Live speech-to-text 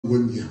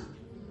win here.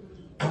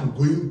 I'm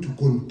going to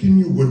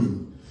continue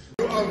winning.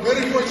 You are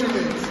very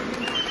fortunate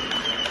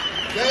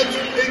that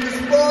in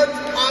sport,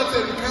 art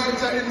and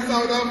culture in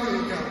South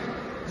Africa,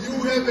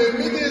 you have a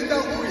minister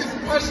who is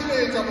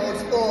passionate about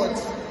sport.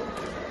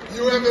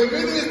 You have a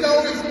minister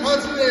who is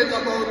passionate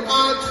about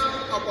art,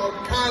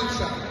 about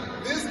culture.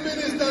 This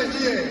minister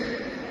here,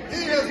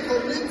 he has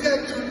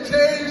committed to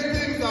change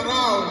things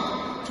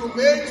around to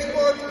make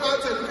sport,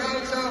 art and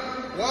culture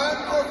one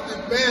of the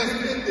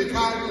best in the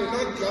country,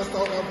 not just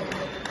South Africa.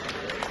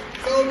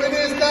 So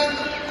Minister,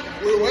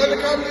 we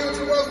welcome you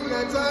to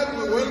KwaZulu-Natal,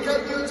 we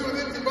welcome you to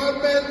the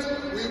department.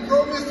 We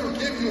promise to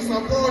give you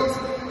support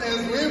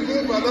as we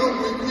move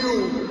along with you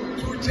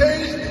to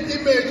change the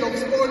image of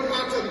sport,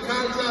 art and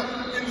culture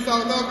in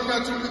South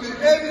Africa to be the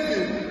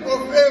envy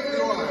of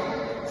everyone.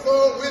 So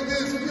with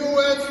these few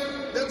words,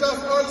 let us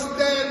all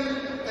stand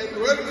and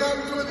welcome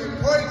to the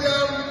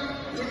podium.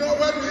 You know,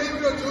 when we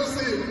introduce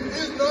him,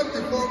 he's not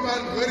the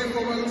formal, very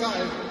formal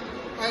type.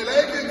 I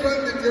like it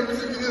when the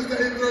Deputy Minister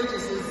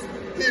introduces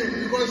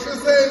him because she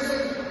says,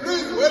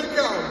 please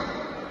welcome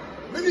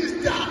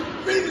Minister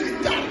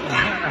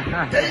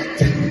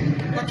Gayton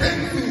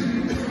McKenzie.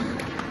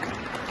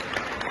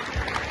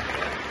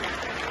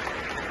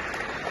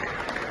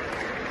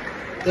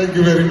 Thank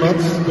you very much.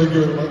 Thank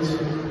you very much.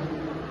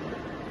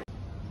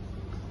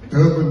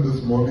 Durban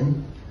this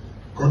morning,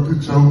 got to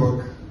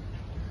Joburg,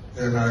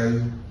 and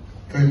I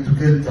came to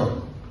Cape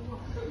Town.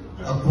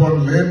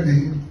 Upon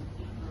landing,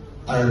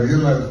 I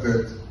realized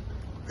that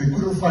they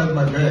couldn't find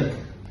my bag.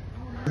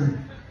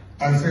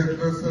 I said,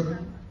 listen,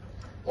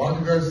 why do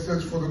you guys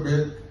search for the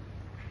bag?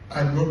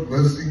 I'm not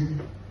missing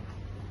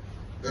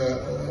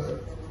the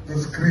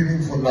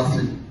screening for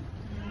nothing.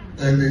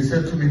 And they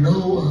said to me,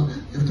 no,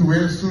 you have to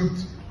wear a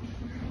suit.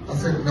 I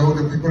said, no,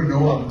 the people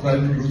know I'm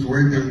trying to lose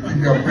weight. They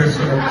think I'm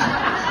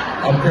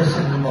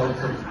passionate about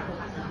it.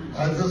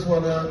 I just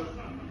want to,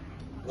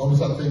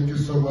 Nomsa, thank you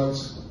so much.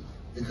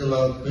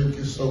 Nicola, thank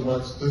you so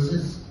much. This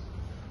is,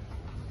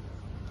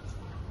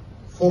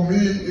 for me,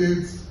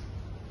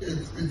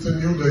 it's a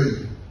new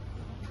day.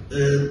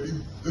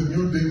 The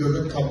new day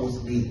doesn't come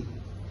with me.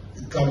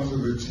 It comes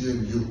with the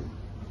GNU.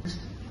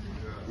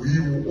 We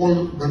all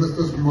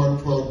ministers, we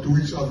want to outdo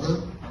each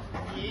other,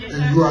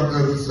 and you are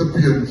the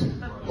recipient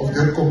of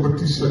that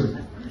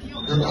competition,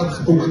 an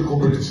unspoken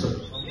competition.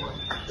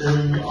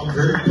 And I'm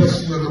very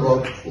passionate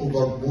about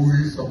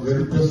movies. I'm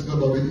very passionate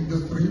about the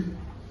industry.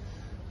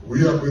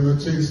 We are going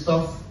to change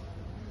stuff.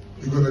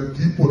 We're going to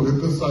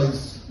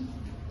depoliticize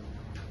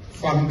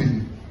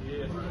funding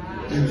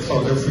in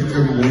South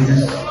African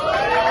movies.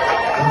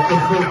 That's the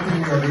first thing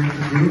we are going to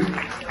do.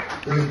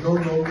 There's no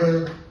longer,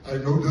 I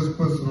know this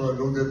person or I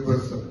know that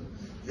person.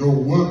 Your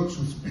work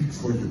should speak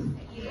for you.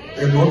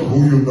 And not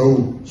who you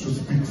know should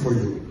speak for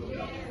you.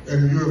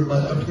 And you have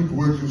my absolute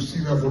word. You've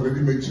seen I've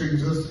already made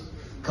changes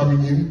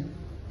coming in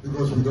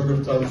because we don't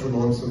have time for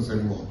nonsense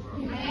anymore.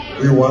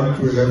 We want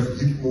to have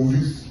hit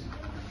movies.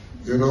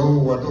 You know,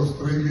 what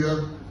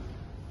Australia,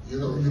 you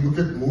know, you look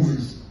at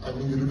movies. I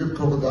mean, you look at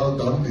Crocodile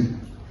Dundee.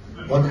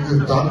 What it has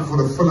done for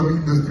the film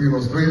industry in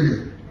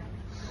Australia.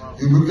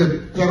 You look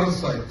at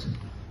Parasite.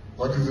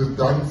 What it has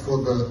done for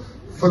the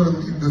film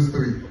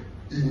industry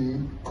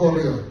in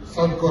Korea,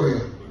 South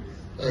Korea.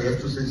 I have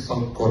to say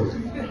South Korea.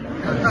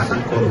 I have to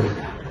say Korea.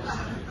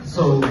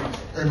 So,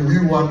 and we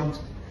want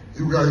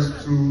you guys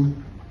to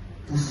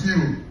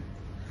feel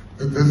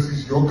that this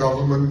is your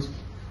government.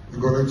 We're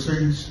going to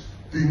change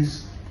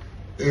things.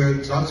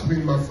 And trust me,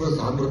 in my first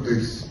 100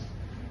 days.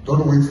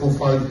 Don't wait for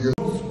 5 years.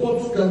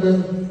 Sports got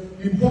an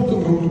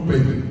important role to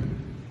play.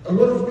 A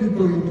lot of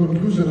people, in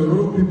conclusion, a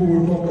lot of people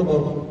will talk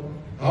about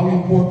how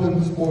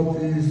important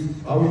sport is,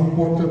 how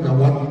important and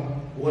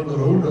what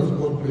role does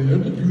sport play. Let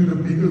me give you the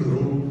biggest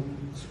role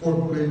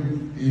sport played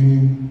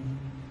in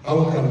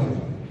our country.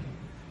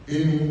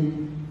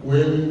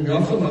 When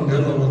Nelson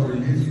Mandela was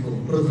released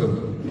from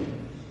prison,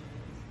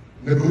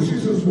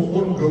 negotiations were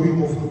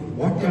ongoing of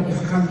what type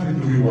of country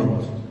do we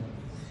want.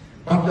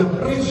 But the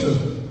pressure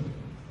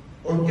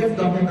on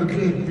F.W. de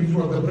Klerk, which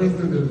was the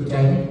president at the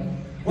time,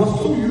 was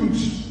so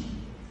huge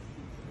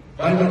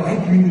by the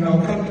right wing in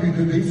our country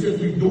that they said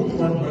we don't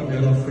want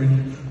Mandela free,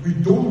 we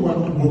don't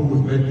want to work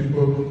with black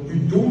people, we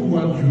don't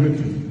want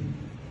unity.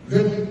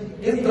 Then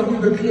F.W.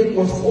 de Klerk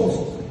was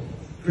forced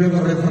to have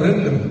a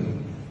referendum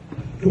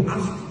to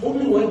ask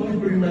only white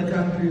people in my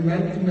country in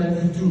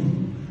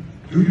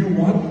 1992, do you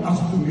want us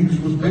to mix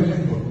with black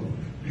people?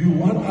 Do you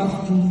want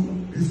us to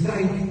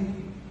decide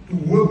to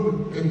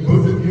work and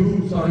build a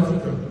new South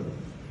Africa?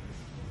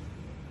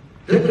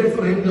 That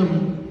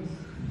referendum,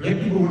 black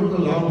people were not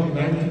allowed in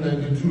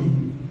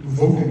 1992 to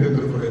vote in that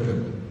referendum.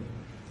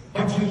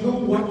 But you know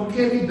what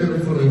carried the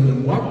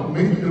referendum? What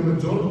made the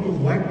majority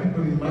of white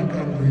people in my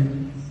country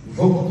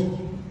vote?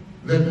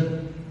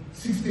 That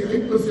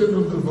 68%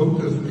 of the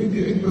voters,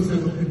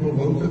 88% of people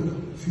voted,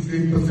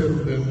 68%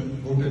 of them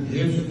voted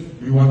yes,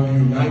 we want to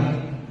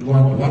unite, we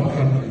want one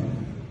country.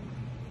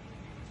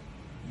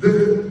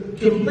 The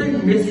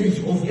campaign message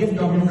of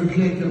F.W. de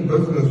Klerk and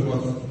business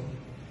was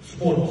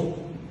sport.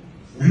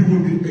 We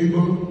will be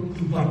able to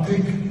to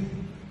partake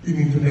in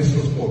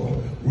international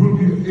sport. We'll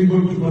be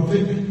able to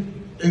partake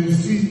and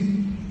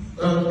see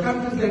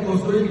countries like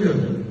Australia,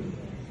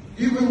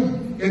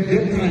 even at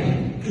that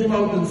time, came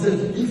out and said,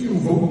 if you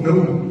vote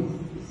no,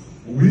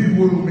 we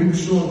will make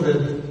sure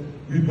that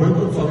we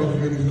boycott South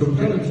Africa in its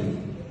totality.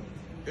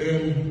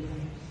 And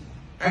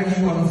I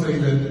just want to say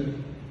that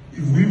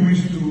if we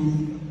wish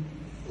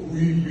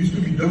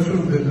to be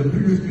different than the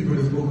previous people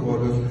that spoke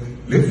about us,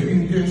 let's be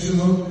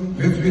intentional,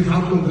 let's be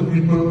hard on the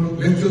people,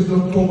 let's just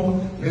not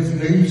talk, let's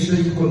name,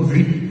 shame,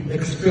 convict,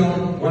 expel,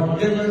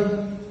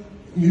 whatever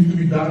needs to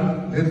be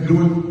done, let's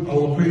do it.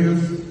 Our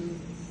players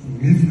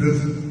need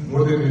this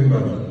more than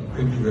anybody.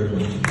 Thank you very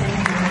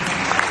much.